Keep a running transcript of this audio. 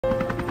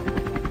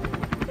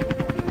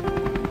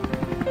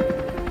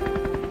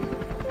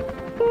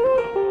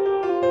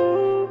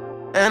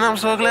And I'm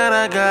so glad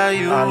I got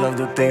you. I love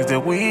the things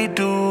that we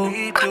do.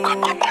 We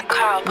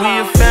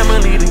a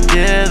family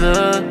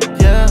together.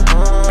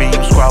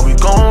 B.E.A.M squad, we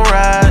gon'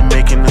 ride,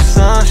 making the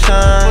sun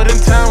shine. But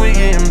in time we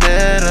getting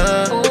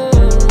better.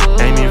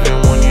 Ain't even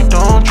when you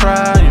don't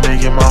try, you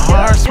making my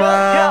heart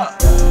smile.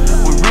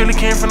 We really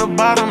came from the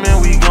bottom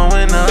and we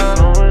going up.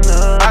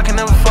 I can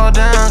never fall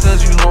down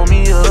cause you hold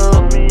me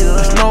up.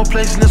 There's no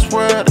place in this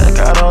world that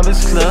got all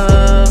this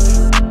love.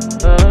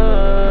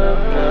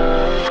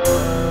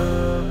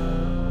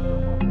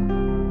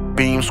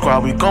 B.E.A.M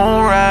squad, we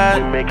gon'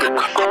 ride, making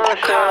the sun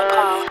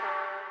shine.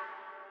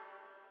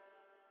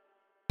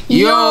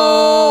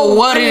 Yo,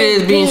 what it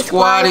is, B.E.A.M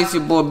squad? It's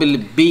your boy Billy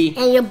B.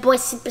 And your boy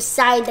Super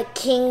Side, the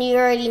king. You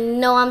already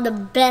know I'm the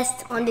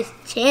best on this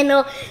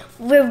channel.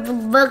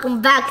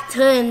 Welcome back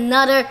to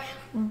another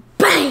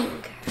banger.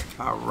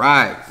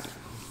 Alright.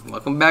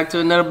 Welcome back to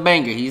another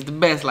banger. He's the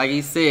best, like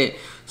he said.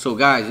 So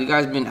guys, you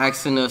guys been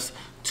asking us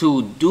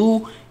to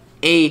do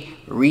a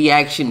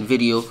reaction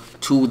video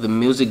to the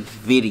music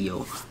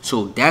video.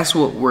 So that's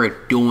what we're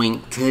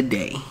doing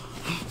today.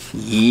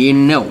 You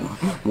know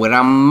what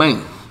I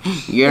mean.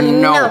 You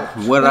know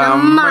what I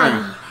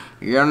mean.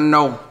 You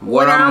know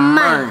what I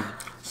mean.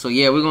 So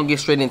yeah, we're gonna get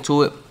straight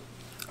into it.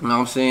 You know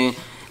what I'm saying?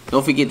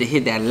 Don't forget to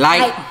hit that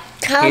like,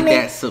 hit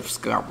that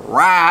subscribe,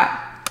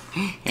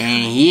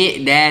 and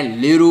hit that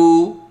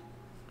little.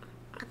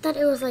 I thought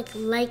it was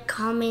like,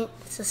 comment,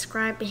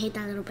 subscribe, and hit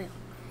that little bell.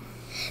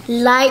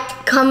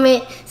 Like,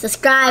 comment,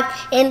 subscribe,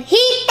 and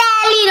hit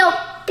that little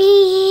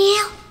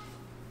bell.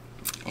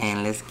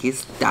 And let's get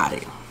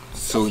started.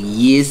 So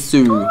yes,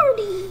 sir.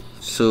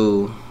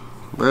 So,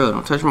 bro,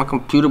 don't touch my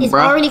computer, bro. It's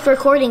already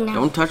recording now.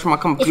 Don't touch my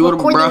computer,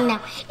 bro.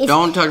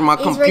 Don't touch my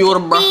computer,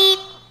 bro.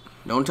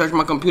 Don't touch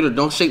my computer.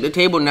 Don't shake the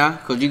table now,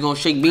 cause you're gonna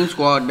shake B.E.A.M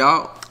squad,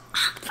 dog.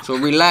 So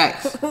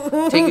relax.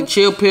 Take a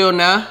chill pill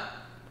now,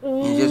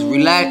 and just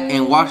relax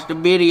and watch the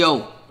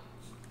video.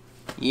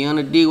 You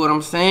understand what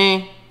I'm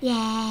saying?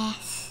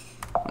 Yes.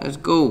 Let's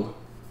go.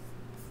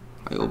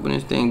 I open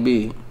this thing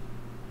big,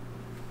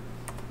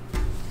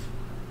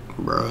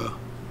 bruh.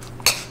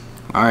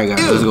 All right,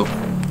 guys, let's go.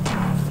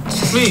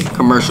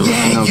 Commercials, you know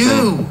what I'm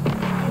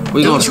saying?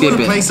 We gonna skip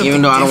it,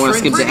 even though I don't want to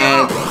skip the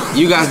ad.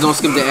 You guys don't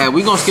skip the ad.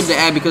 We gonna skip the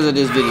ad because of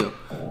this video.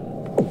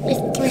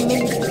 It's 3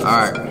 minutes.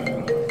 Alright.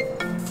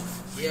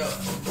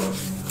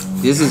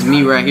 This is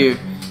me right here.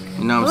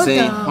 You know what I'm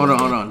saying? Hold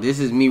on. This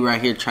is me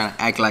right here trying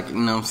to act like, you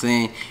know what I'm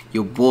saying?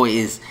 Your boy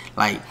is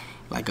like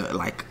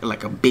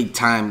a big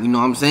time, you know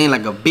what I'm saying?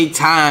 Like a big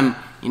time,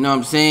 you know what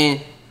I'm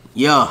saying?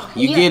 Yeah,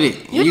 you get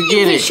it. You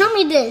get it. Show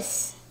me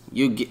this.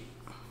 You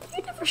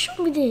never showed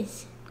me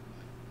this.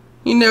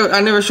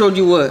 I never showed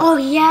you what? Oh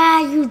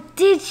yeah, you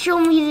did show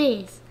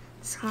me this.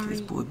 Sorry. This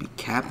boy be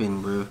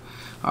capping, bro.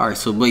 Alright,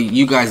 so but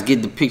you guys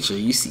get the picture.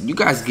 You see, you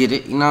guys get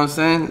it, you know what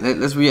I'm saying?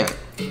 Let's react.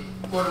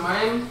 For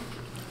Miami?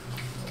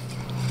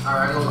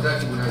 Alright, I know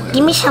exactly what I got.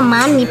 Give me some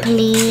money,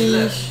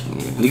 please.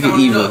 Yeah, look at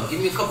Eva. Give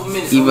me a couple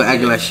minutes. Eva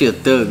acting like she a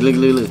thug.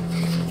 Look.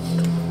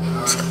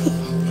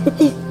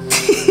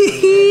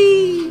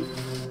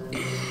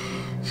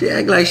 She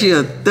act like she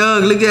a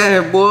thug. Look at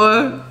her,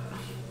 boy.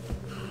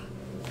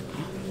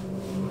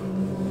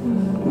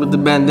 With the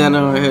bandana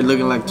on her head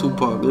looking like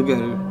Tupac. Look at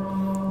her.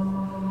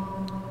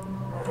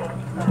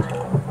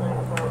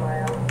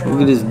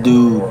 Look at this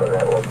dude.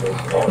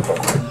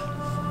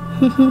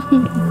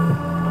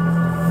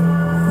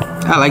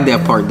 I like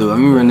that part though. Let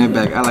me run that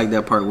back. I like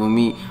that part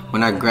when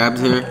I grabbed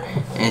her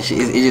and it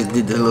just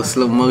did the little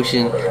slow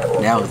motion.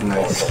 That was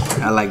nice.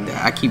 I like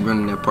that. I keep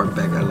running that part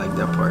back. I like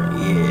that part.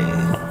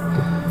 Yeah.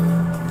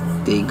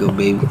 There you go,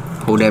 baby.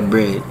 Hold that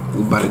bread.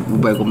 We about to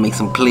go make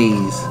some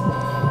plays.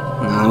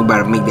 We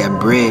about to make that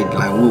bread.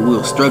 Like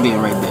we're struggling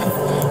right there.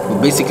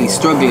 We're basically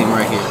struggling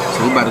right here.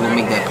 So we about to go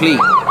make that play.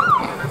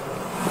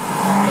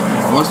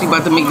 Once we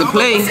about to make the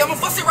play,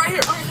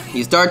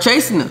 you start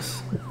chasing us.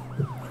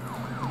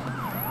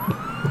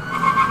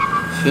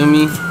 Feel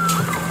me?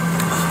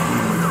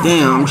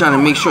 Damn, I'm trying to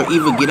make sure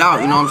Eva get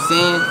out. You know what I'm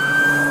saying?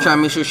 Trying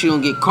to make sure she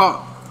don't get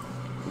caught.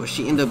 But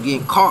she end up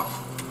getting caught.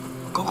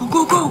 Go.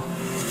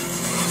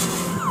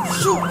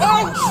 Shoot!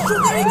 Oh,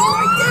 shoot! There you go,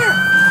 right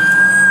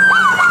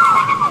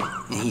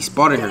there. And he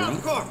spotted her.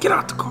 Get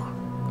out the car.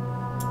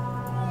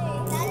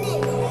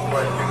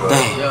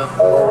 Damn.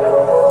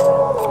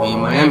 We in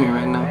Miami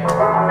right now.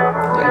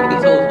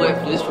 These hoes wet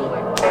for this one.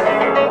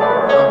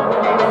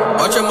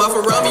 Watch your mouth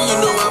around me, you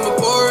know I'm a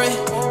pouring.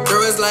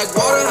 Girl, it's like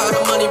water, how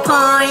the money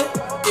pouring.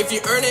 If you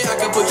earn it, I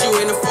can put you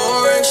in the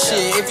foreign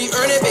shit. If you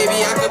earn it,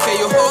 baby, I can pay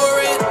your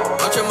whoring.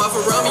 Watch your mouth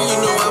around me, you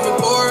know I'm a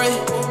pouring.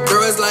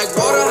 Girl, it's like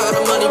water, how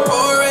the money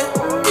pouring.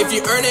 If you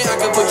earn it, I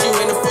can put you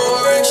in the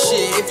foreign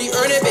shit. If you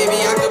earn it, baby,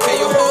 I can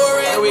pay your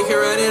whoring. And we can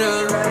run it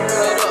up.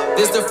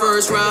 This the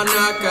first round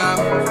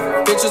knockout.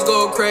 Bitches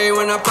go crazy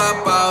when I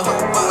pop out.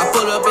 I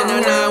pull up in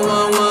that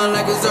 911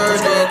 like it's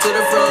urgent. To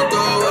the front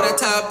door with a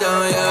top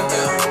down, yeah.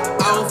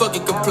 I don't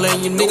fucking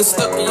complain, you niggas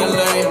stuck in your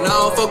lane. I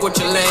don't fuck with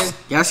your lane.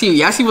 Y'all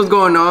see what's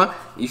going on?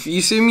 You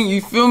see me?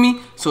 You feel me?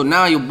 So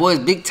now your boy's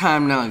big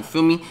time now. You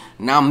feel me?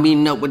 Now I'm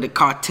meeting up with the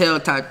cartel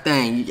type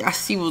thing. Y'all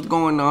see what's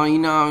going on? You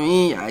know what I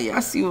mean?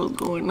 Y'all see what's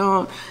going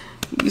on?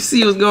 You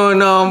see what's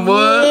going on,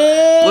 boy?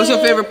 Yeah. What's your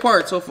favorite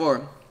part so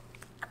far?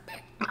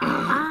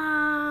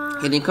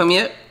 He didn't come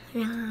yet?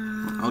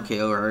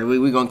 Okay, alright.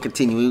 We're gonna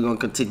continue. We're gonna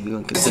continue.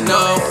 No,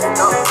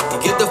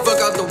 get the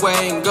fuck out the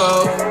way and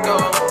go.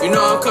 You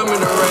know I'm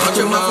coming around. Watch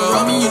your mouth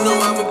around me, you know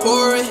I'm a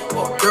pouring.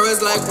 Girl,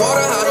 it's like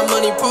water, how the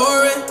money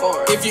pouring.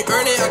 If you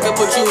earn it, I could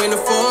put you in the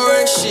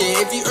foreign shit.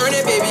 If you earn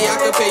it, baby, I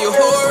could pay your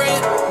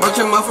whoring.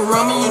 Watch your mouth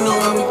around me, you know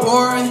I'm a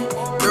pouring.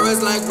 Girl, it's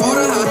like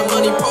water, how the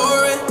money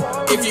pouring.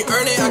 If you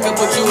earn it, I could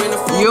put you in the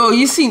foreign. Yo,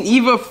 you seen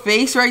Eva's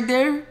face right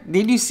there?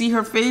 Did you see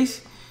her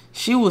face?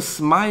 She was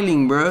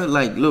smiling, bro.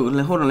 Like, look,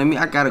 hold on.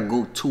 I gotta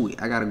go to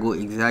it. I gotta go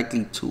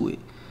exactly to it.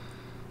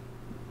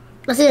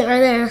 That's it, right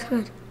there. That's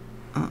good.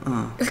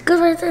 It's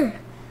good right there.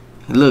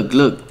 Look.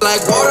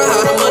 Like water,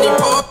 how the money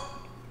pour.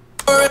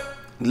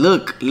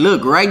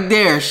 Look, right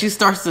there. She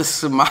starts to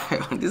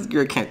smile. This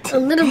girl can't. A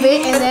little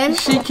bit, and then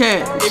She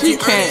can't.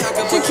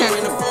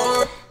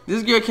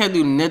 This girl can't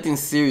do nothing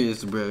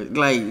serious, bro.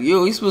 Like,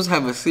 yo, you supposed to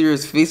have a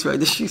serious face right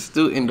there. She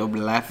still end up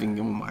laughing.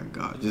 Oh my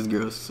god, this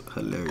girl's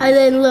hilarious. And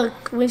then look,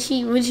 when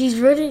she's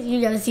running, you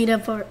gotta see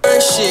that part.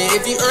 Shit,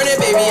 if you earn it,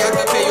 baby, I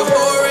can pay your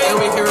whoring. And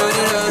we can run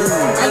it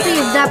up. I think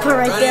it's that part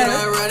right there.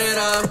 Run it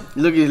up.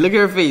 Look at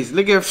her face.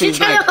 Look at her face. She's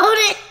trying to hold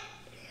it.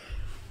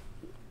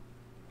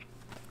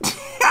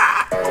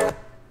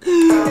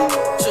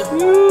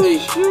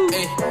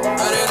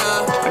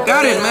 I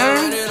got it,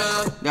 man.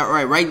 That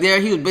right there.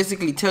 He was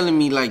basically telling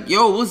me like,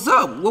 "Yo, what's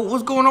up?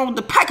 What's going on with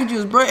the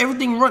packages, bro?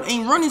 Everything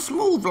ain't running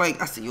smooth."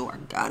 Like I said, "Yo, I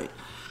got it.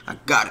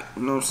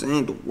 You know what I'm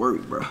saying? Don't worry,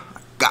 bro.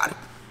 I got it.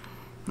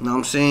 You know what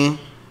I'm saying?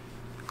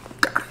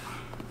 Got it.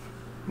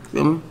 You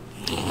feel me?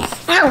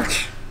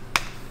 Ouch.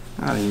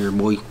 Out of here,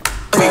 boy.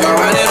 We gon'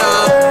 run it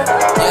up.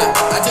 Yeah,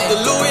 I took the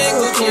Louis and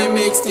Gucci and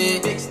mixed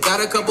it.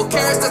 Got a couple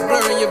carats that's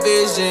blurring your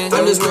vision.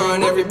 I'm just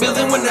growing every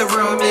building whenever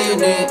I'm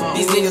in it.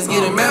 These niggas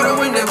getting madder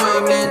whenever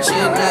I mention.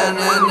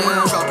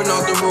 Nah. Dropping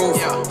off the roof,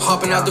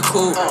 hopping out the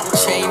coupe,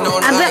 chain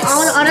on I bet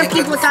all the other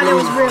people thought it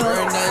was real.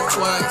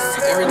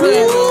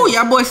 Ooh,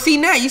 y'all boys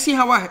seen that? You see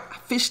how I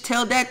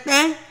fishtailed that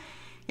thing?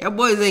 Y'all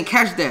boys didn't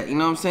catch that. You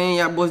know what I'm saying?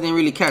 Y'all boys didn't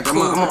really catch it. I'm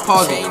gonna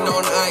pause it. Chain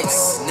on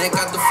ice, neck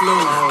out the flu,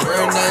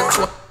 burn that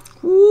twice.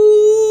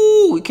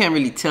 Ooh, you can't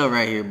really tell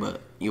right here, but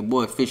your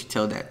boy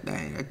fishtailed that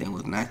thing. That thing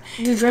was nice.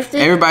 You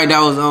drifted? Everybody that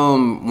was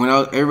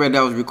everybody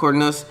that was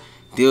recording us,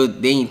 they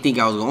didn't think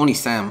I was only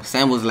Sam.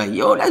 Sam was like,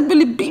 "Yo, that's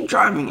Billy B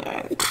driving."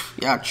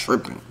 Y'all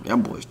tripping. Y'all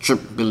boys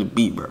tripping. Billy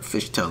B, bro.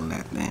 Fishtailing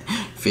that thing.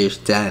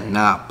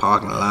 Fishtailing,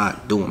 parking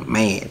lot, doing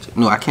mad.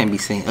 No, I can't be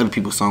saying other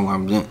people's song while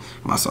I'm doing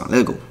my song.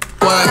 Let's go.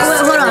 Wait,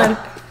 hold on.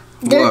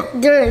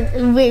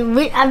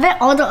 Wait. I bet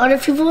all the other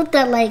people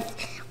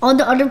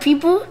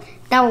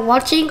that were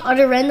watching,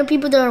 other random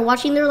people that were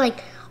watching, they're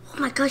like, "Oh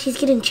my gosh, he's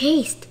getting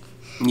chased."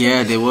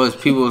 Yeah, there was.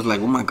 People was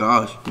like, "Oh my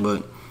gosh,"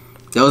 but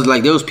there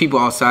was people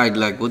outside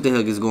like, "What the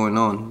heck is going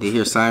on?" They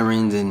hear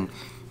sirens and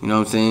you know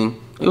what I'm saying.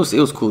 It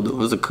was cool though. It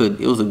was a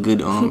good.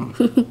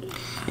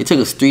 It took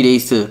us 3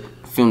 days to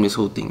film this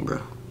whole thing, bro.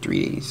 3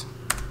 days.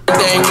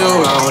 Dang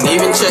new, I don't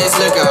even chase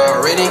liquor.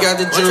 I already got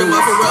the juice. Watch your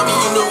mouth around me,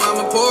 you know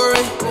I'm a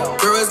pouring.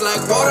 Girl, it's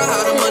like water,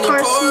 how the money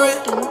pouring.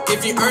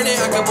 If you earn it,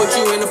 I can put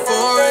you in the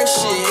foreign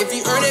shit. If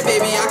you earn it,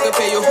 baby, I can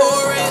pay your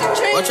whoring.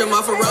 Watch your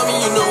mouth around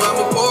me, you know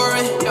I'm a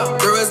pouring.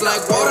 Girl, it's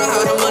like water,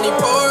 how the money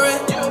pouring.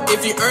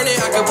 If you earn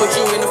it, I can put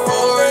you in the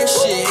foreign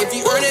shit. If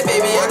you earn it,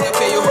 baby, I can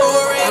pay your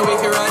whoring. And we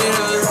can run it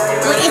up.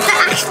 Is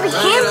that actually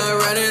him?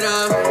 Run it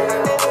up.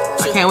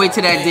 I can't wait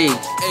till that day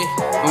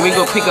when we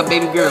go pick up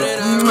baby girl.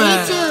 Me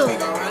too.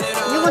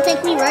 You gonna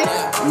take me, right?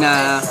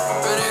 Nah.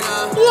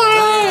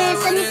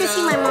 Yes, I need to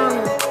see my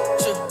mom.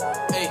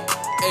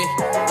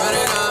 Run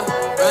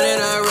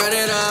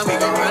it up. We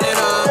gon' run it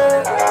up.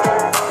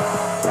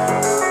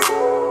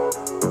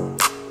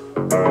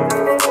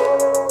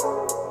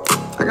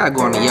 I gotta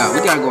go on the yacht. We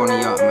gotta go on the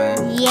yacht, man.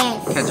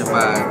 Yes. Catch a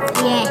vibe.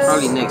 Yes.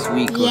 Probably next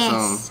week or Yes.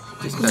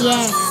 something.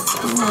 Yes.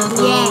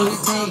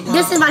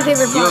 This is my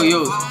favorite part.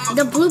 Yo.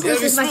 The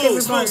bloopers is my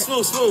favorite part.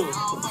 Smooth.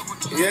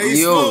 Yeah,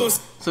 he's Yo. smooth.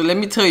 So let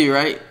me tell you,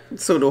 right?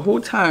 So the whole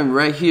time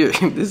right here,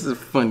 this is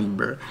funny,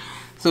 bro.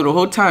 So the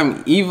whole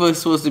time, Eva is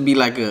supposed to be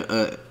like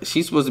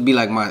she's supposed to be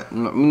like my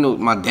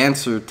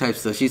dancer type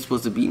stuff. She's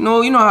supposed to be, you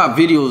know how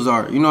videos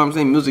are. You know what I'm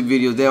saying? Music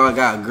videos, they all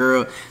got a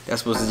girl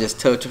that's supposed to just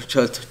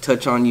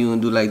touch on you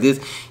and do like this.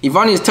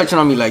 Ivani is touching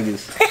on me like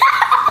this.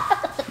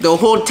 The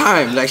whole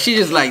time, like she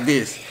just like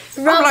this.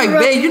 I'm like,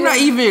 babe, you're not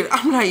even,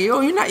 I'm like, yo,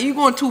 you're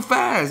going too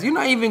fast. You're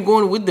not even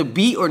going with the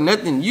beat or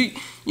nothing. You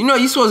know,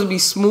 you're supposed to be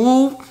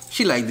smooth.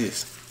 She like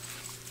this.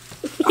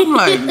 I'm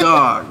like,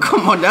 dog,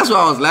 come on. That's why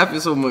I was laughing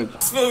so much.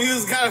 Smooth, you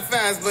was kind of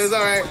fast, but it's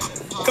all right.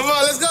 Come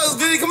on, let's go,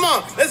 Billy. Come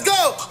on, let's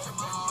go.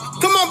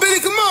 Come on, Billy.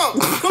 Come on.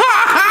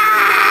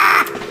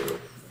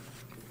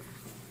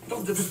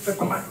 Don't disrespect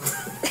my mic.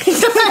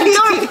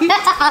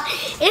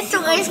 It's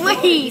where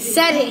he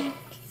said it.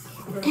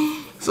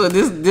 So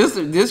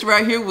this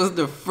right here was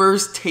the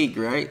first take,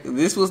 right?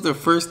 This was the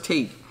first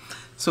take.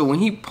 So when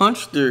he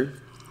punched her,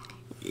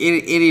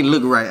 it didn't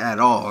look right at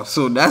all.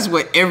 So that's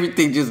what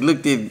everything just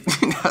looked at.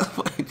 That's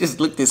why it just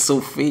looked at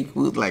so fake.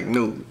 We was like,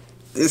 no,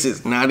 this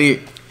is not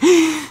it.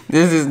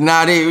 This is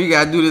not it. We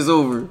gotta do this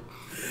over.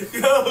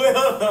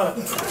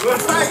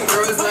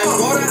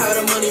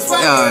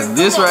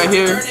 This right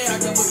here.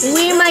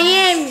 We in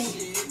Miami.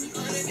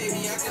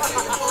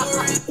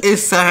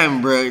 It's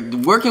Sam, bro.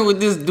 Working with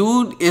this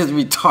dude is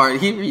retarded.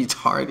 He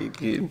retarded,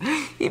 kid.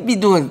 He be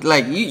doing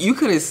like you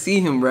couldn't see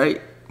him,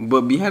 right?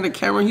 But behind the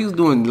camera, he was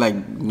doing like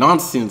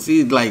nonsense.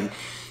 He's like,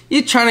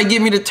 he's trying to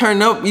get me to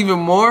turn up even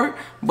more,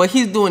 but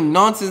he's doing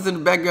nonsense in the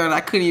background. I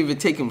couldn't even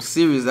take him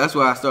serious. That's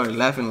why I started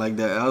laughing like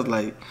that. I was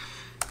like,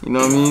 you know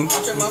what I mean?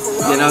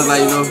 Then I was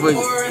like, you know, fuck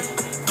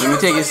it. Let me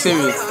take it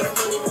serious.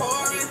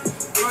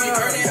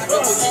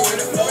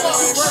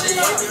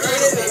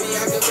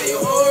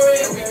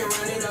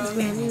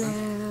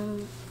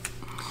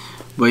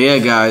 But yeah,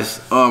 guys,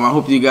 I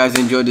hope you guys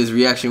enjoyed this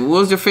reaction. What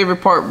was your favorite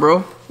part,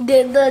 bro?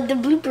 The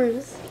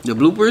bloopers. The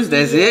bloopers?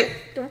 That's it?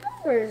 The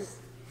bloopers.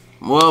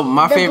 Well,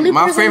 my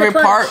favorite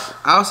part,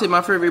 I'll say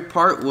my favorite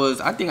part was,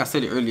 I think I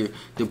said it earlier,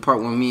 the part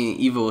when me and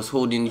Eva was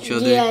holding each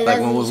other, like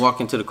when we was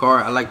walking to the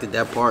car. I liked it,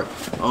 that part.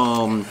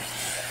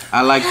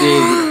 I liked it.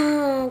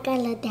 I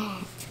love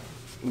that.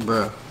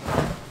 Bruh.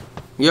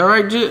 You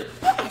alright, Jit?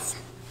 Yes.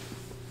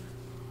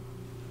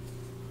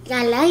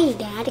 I love you,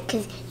 Dad,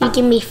 because you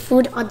give me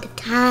food all the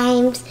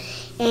times.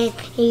 And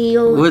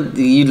you... What?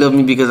 You love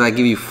me because I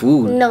give you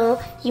food?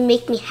 No, you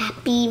make me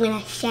happy when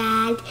I'm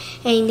sad.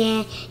 And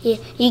then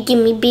you give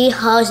me big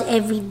hugs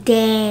every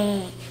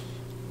day.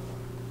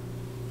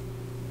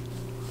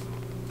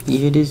 You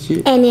hear this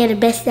shit? And you're the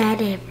best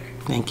dad ever.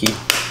 Thank you.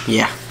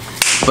 Yeah.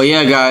 But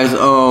yeah, guys,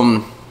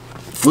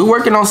 we're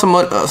working on some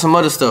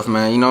other stuff,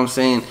 man. You know what I'm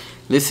saying?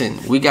 Listen,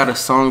 we got a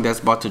song that's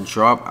about to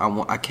drop.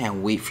 I can't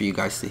wait for you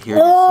guys to hear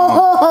this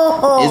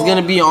song. It's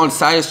gonna be on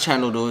Sia's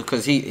channel though,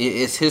 because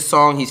it's his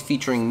song. He's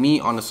featuring me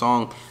on the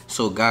song.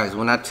 So guys,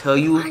 when I tell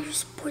you, Why are you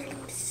spoiling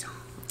this song?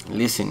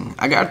 Listen,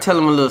 I gotta tell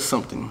him a little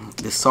something.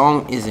 The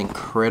song is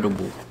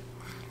incredible.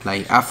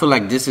 Like, I feel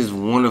like this is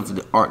one of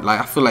the art. Like,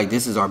 I feel like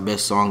this is our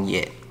best song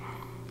yet.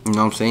 You know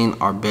what I'm saying?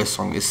 Our best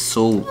song. It's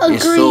so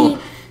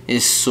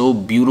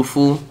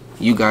beautiful.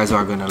 You guys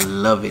are gonna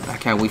love it. I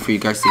can't wait for you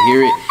guys to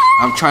hear it.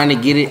 I'm trying to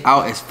get it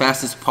out as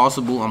fast as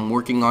possible. I'm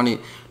working on it.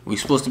 We're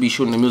supposed to be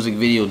shooting a music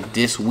video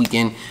this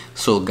weekend.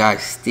 So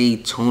guys, stay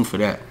tuned for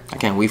that. I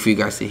can't wait for you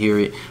guys to hear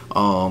it.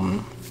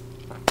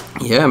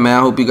 Yeah, man, I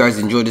hope you guys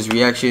enjoyed this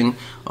reaction.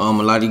 A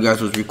lot of you guys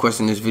was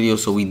requesting this video,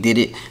 so we did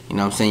it. You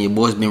know what I'm saying? Your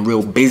boy's been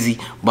real busy,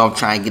 but I'm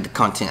trying to get the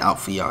content out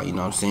for y'all. You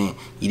know what I'm saying?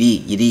 You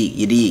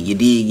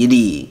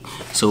dig.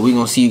 So we're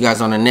gonna see you guys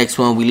on the next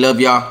one. We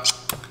love y'all.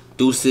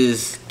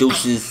 Deuces,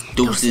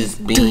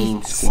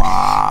 B.E.A.M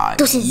Squad.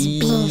 Deuces,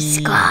 B.E.A.M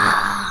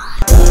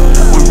Squad.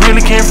 We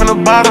really came from the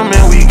bottom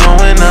and we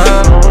going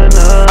up.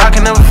 I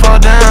can never fall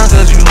down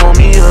cause you hold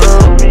me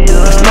up.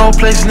 There's no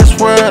place in this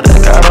world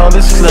that got all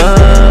this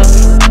love.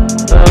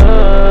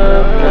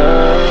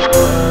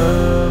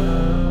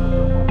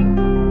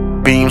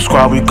 B.E.A.M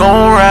Squad, we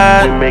gon'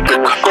 ride. We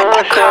making the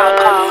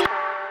sunshine.